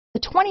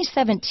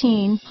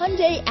2017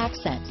 Hyundai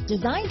Accent.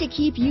 Designed to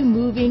keep you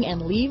moving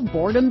and leave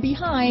boredom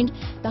behind,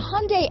 the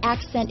Hyundai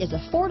Accent is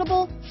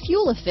affordable,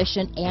 fuel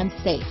efficient, and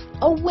safe.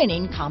 A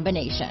winning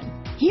combination.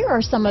 Here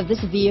are some of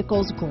this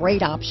vehicle's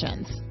great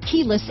options: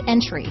 keyless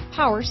entry,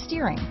 power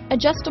steering,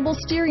 adjustable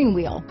steering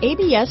wheel,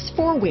 ABS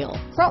 4-wheel,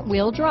 front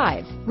wheel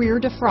drive, rear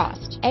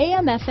defrost,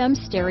 AM/FM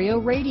stereo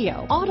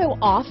radio, auto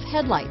off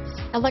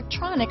headlights,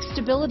 electronic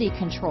stability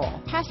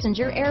control,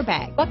 passenger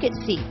airbag, bucket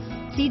seats,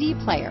 CD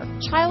player,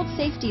 child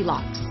safety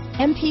locks,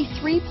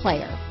 MP3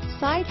 player,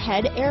 side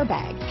head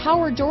airbag,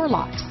 power door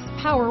locks,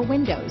 power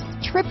windows,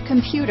 trip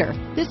computer.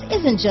 This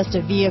isn't just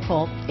a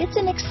vehicle, it's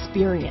an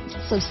experience.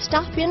 So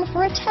stop in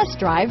for a test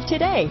drive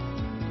today.